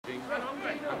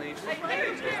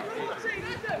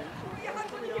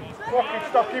Fucking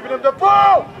stop giving them the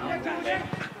ball!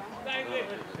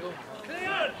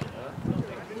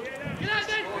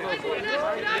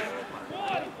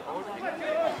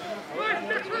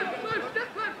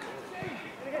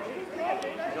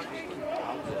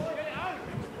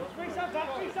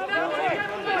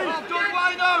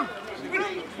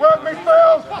 Work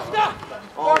midfield!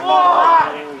 One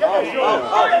more! Get the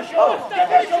shot! Get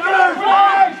the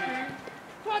shot!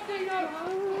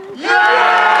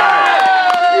 Yes!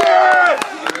 Yes!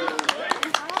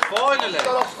 Finally!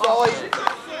 Got offside!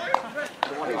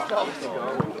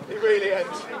 He really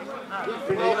ends.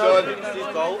 Well done. It's his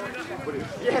goal.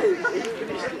 Yeah, he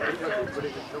finished it. But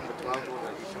it was number 12, wasn't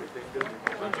it?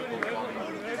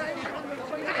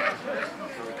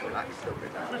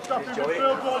 Stop in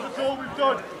midfield, boys, that's all we've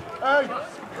done. Hey,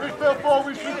 midfield ball,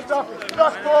 we should stop.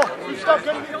 Last ball, we stop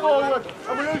getting it forward.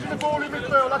 And we're losing the ball in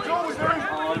midfield. That's all we're doing.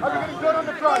 And we're getting done on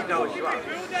the track.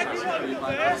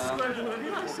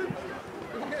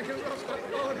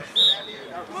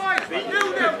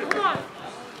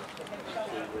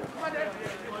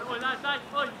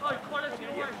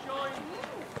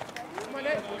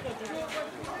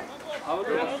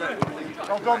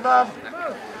 Well done, man.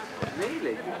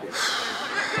 Really?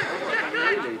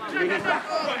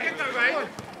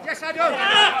 Yes, I do.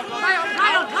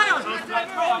 Play on.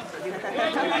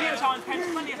 Plenty of time,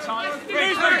 plenty of time.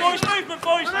 Movement,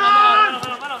 boys. Man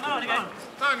on again.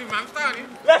 Standing, man, standing.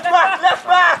 Left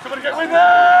back. Somebody get with him.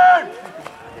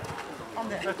 I'm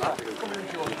there. Come in,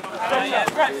 George.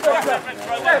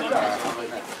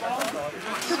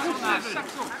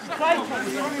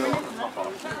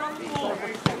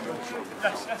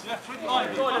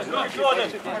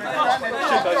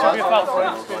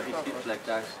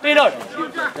 Dino!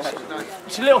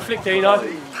 It's a little flick, Dino.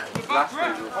 Blue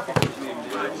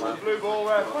ball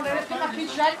there. Come on, let's get back in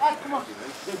shape. Come on.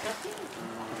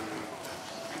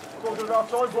 Call to the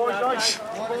outside, boys, nice.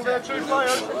 Call there, 2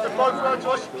 players. They're both round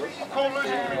us. Call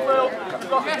losing in midfield. We've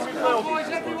got it in midfield.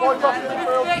 White pass in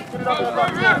midfield. Get it up there,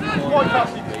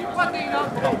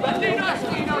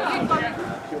 back.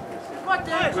 White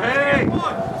pass.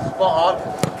 Spot on.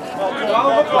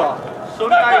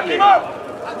 Back him up!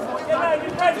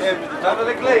 Remember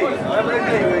the Glebe? Remember the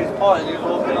Glebe where he's pointing, he's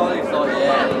walking on, he's like,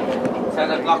 yeah,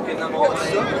 10 o'clock in the morning.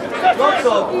 What's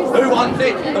up? Who wants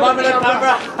it? The man with the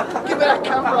camera. Give me that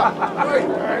camera.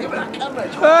 Give me that camera.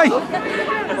 Hey! Put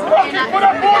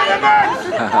that ball in the net!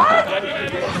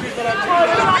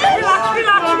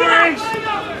 Relax.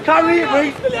 Carry it,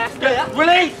 Reece.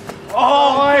 Release.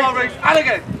 Oh, Reece. And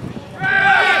again.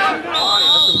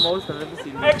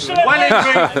 Excellent. Well in, Reece.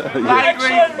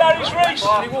 Excellent, that is Reece.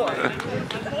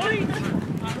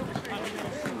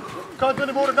 Can't do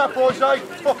any more than that, boys, eh?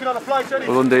 It's fucking on the plate, anyway.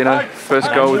 Well done, Dino.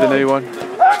 First goal with the new one.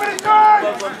 How many times?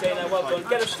 Well done, Dino, well done.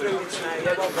 Get us through this now,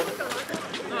 yeah, well done.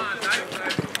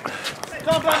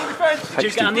 Can't blame the defence.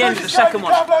 Just get on the end of the second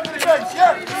one. Can't blame the defence,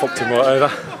 yeah. Fucked him right over.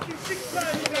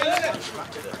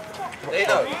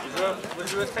 Dino,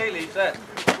 was there a tea leaf there?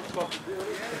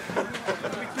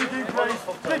 Dig in,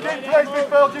 please,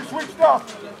 midfield, you switched off.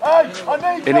 Hey,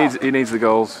 I need that. He needs the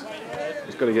goals.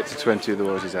 He's got to get to 20,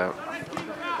 otherwise he's out.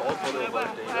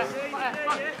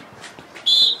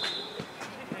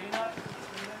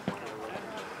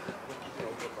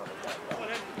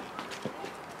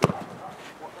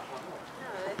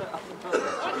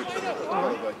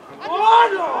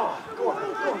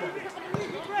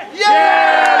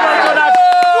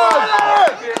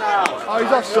 Oh,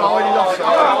 he's offside,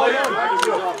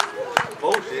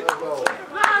 Bullshit.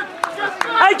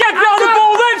 Hey, get on the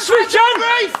ball then, switch on!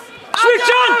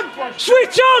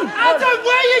 Switch on! Adam,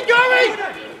 where are you going?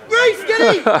 Reece, get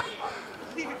in!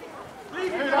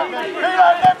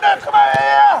 Come out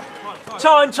here!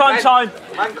 Time.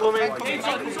 Man coming.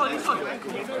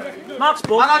 Mark's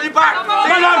ball. Man on your back. Man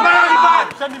on your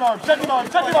back. Send him home.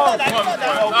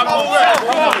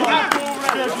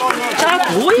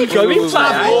 Where are you going,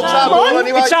 fam? It's our ball.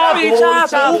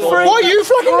 Why are you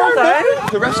flagging down there?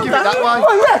 The rest give it that way.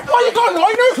 Why you got a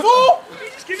line for?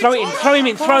 Throw him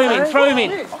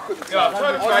in.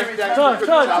 Turn. Go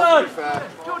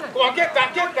on, get that.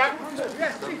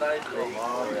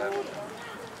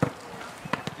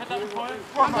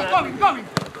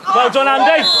 Well done,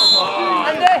 Andy.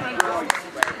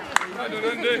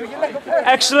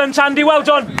 Excellent, Andy. Well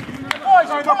done.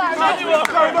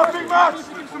 Nothing much.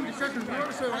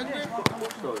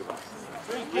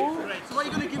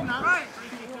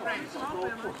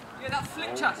 Yeah, that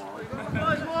flick chat.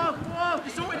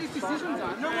 It's already his decisions,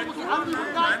 no one was happy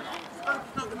with that.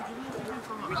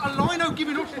 A lino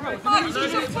giving up for it. It's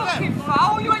a fucking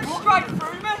foul, you went straight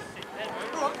through me.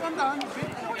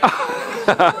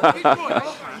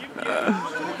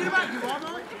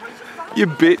 You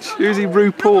bitch. Who's he,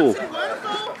 RuPaul?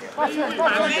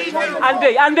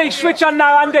 Andy, switch on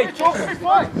now, Andy.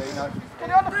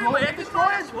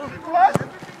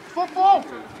 Football.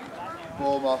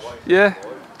 Ball, Moss. Yeah,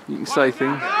 you can say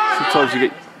things. Sometimes you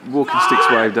get walking sticks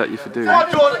waved at you for doing it.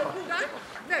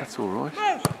 That's all right.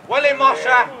 Well in,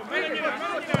 Mosher.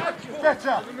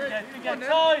 Better.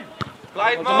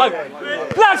 Blade mode.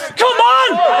 Lads, come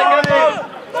on!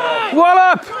 Well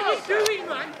up!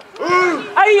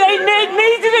 He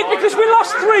needed it because we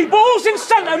lost 3 balls in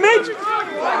centre mid.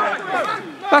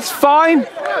 That's fine.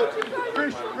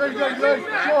 Fish, ready,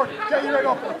 short, get your head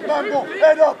up. Man ball,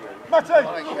 head up. Matty, hey,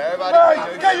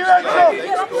 get your head up.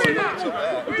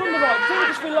 We've done the right thing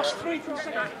because we lost 3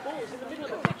 consecutive balls in the middle of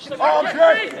the pitch. Arms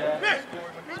ready.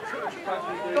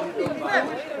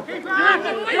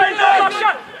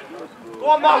 Go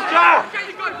on, Mosher.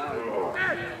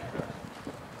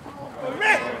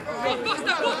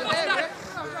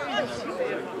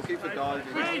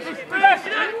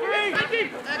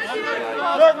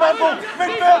 Look, man ball,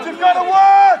 midfield has got to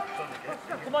work.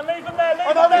 Come on, leave him there, leave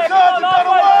And him on the there. charge, it's got to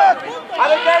work. And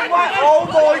again, what? Oh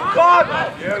my God!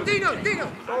 Dino.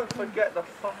 Don't forget the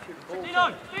fucking ball.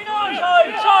 Time.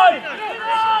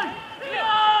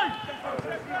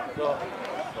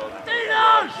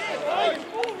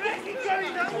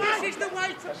 This is the way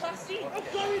to pass it. I'm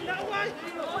going that way.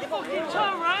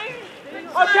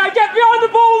 Okay, get behind the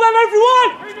ball then,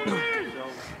 everyone.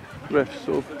 Ref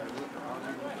sub.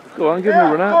 Go on, give him a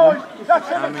run out. Boys, that's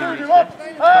him and two up.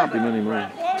 Can't be many more. Go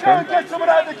and 10. get someone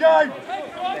out of the game.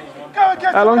 Go and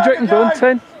get How long someone do you out reckon, of the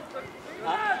Bun? game.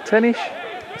 10? 10-ish?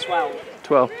 12.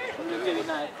 12.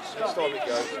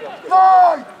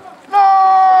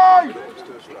 Nine!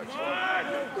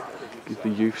 Give the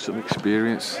youth some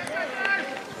experience.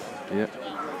 Yep.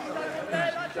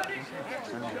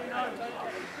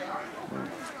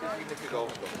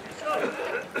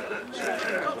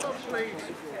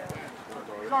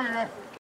 Sorry, Ref.